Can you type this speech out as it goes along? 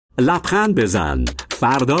لبخند بزن،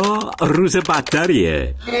 فردا روز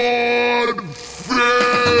بدتریه.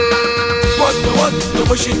 What you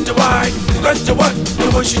wishing to wine? What you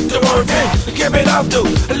wishing to Murphy? Give it up to,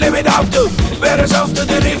 live it up to. Better off to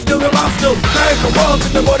the rift to the mouth to. Take a walk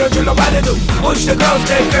in the water to the valley to. Push the girls,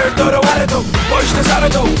 take her to the valley to. Push the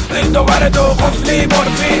saddle to, in the valley to. Hopefully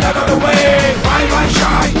morphine out of the way. Why,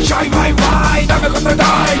 why, never gonna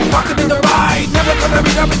die. Walking in the ride, never gonna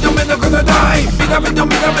be up in the middle, gonna die. Be up in the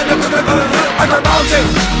middle, gonna die. I got mountain,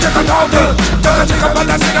 check out all day. Check out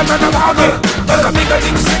that thing, I got a mountain. Like a big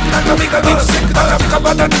sick, like a big sick.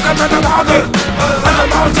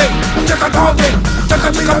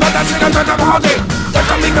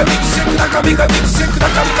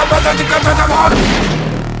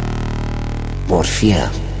 مورفی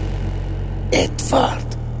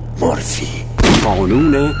ادوارد مورفی.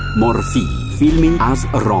 قانون مورفی، فیلمی از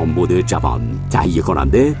رامبد جوان، تهیه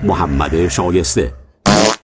کننده محمد شایسته.